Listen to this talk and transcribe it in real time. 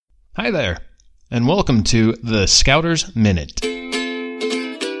Hi there, and welcome to the Scouters Minute.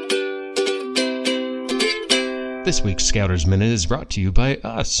 This week's Scouters Minute is brought to you by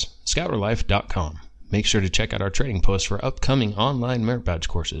us, ScouterLife.com. Make sure to check out our trading posts for upcoming online merit badge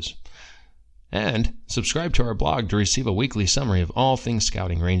courses. And subscribe to our blog to receive a weekly summary of all things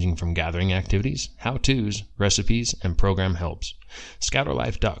scouting, ranging from gathering activities, how-tos, recipes, and program helps.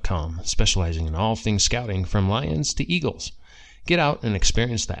 ScouterLife.com, specializing in all things scouting from lions to eagles. Get out and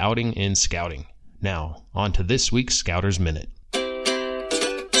experience the outing in scouting. Now, on to this week's Scouters Minute.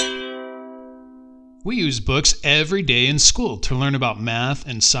 We use books every day in school to learn about math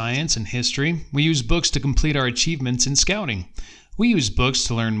and science and history. We use books to complete our achievements in scouting. We use books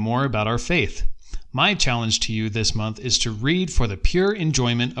to learn more about our faith. My challenge to you this month is to read for the pure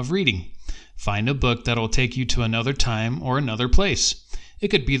enjoyment of reading. Find a book that will take you to another time or another place. It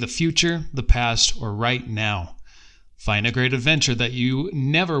could be the future, the past, or right now. Find a great adventure that you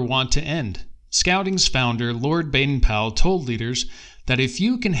never want to end. Scouting's founder, Lord Baden-Powell, told leaders that if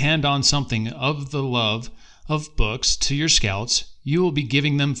you can hand on something of the love of books to your scouts, you will be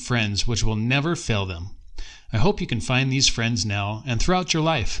giving them friends which will never fail them. I hope you can find these friends now and throughout your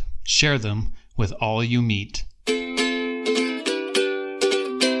life. Share them with all you meet.